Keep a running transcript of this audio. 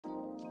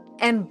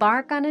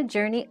Embark on a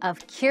journey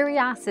of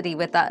curiosity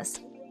with us.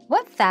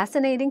 What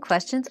fascinating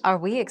questions are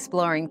we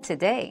exploring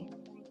today?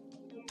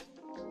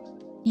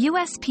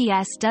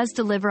 USPS does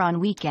deliver on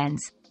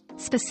weekends,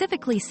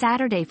 specifically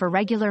Saturday for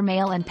regular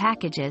mail and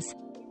packages,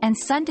 and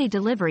Sunday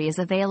delivery is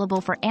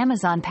available for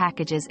Amazon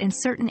packages in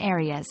certain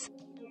areas.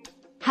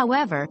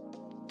 However,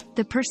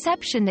 the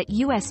perception that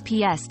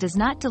USPS does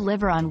not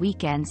deliver on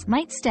weekends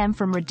might stem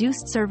from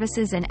reduced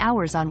services and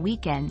hours on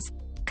weekends,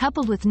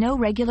 coupled with no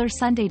regular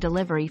Sunday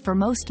delivery for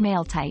most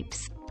mail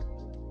types.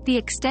 The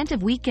extent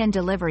of weekend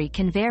delivery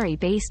can vary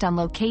based on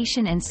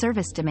location and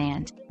service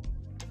demand.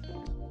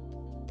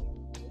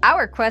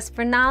 Our quest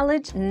for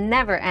knowledge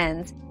never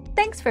ends.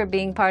 Thanks for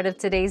being part of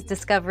today's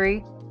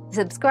discovery.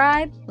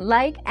 Subscribe,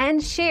 like,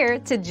 and share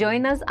to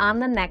join us on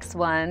the next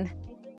one.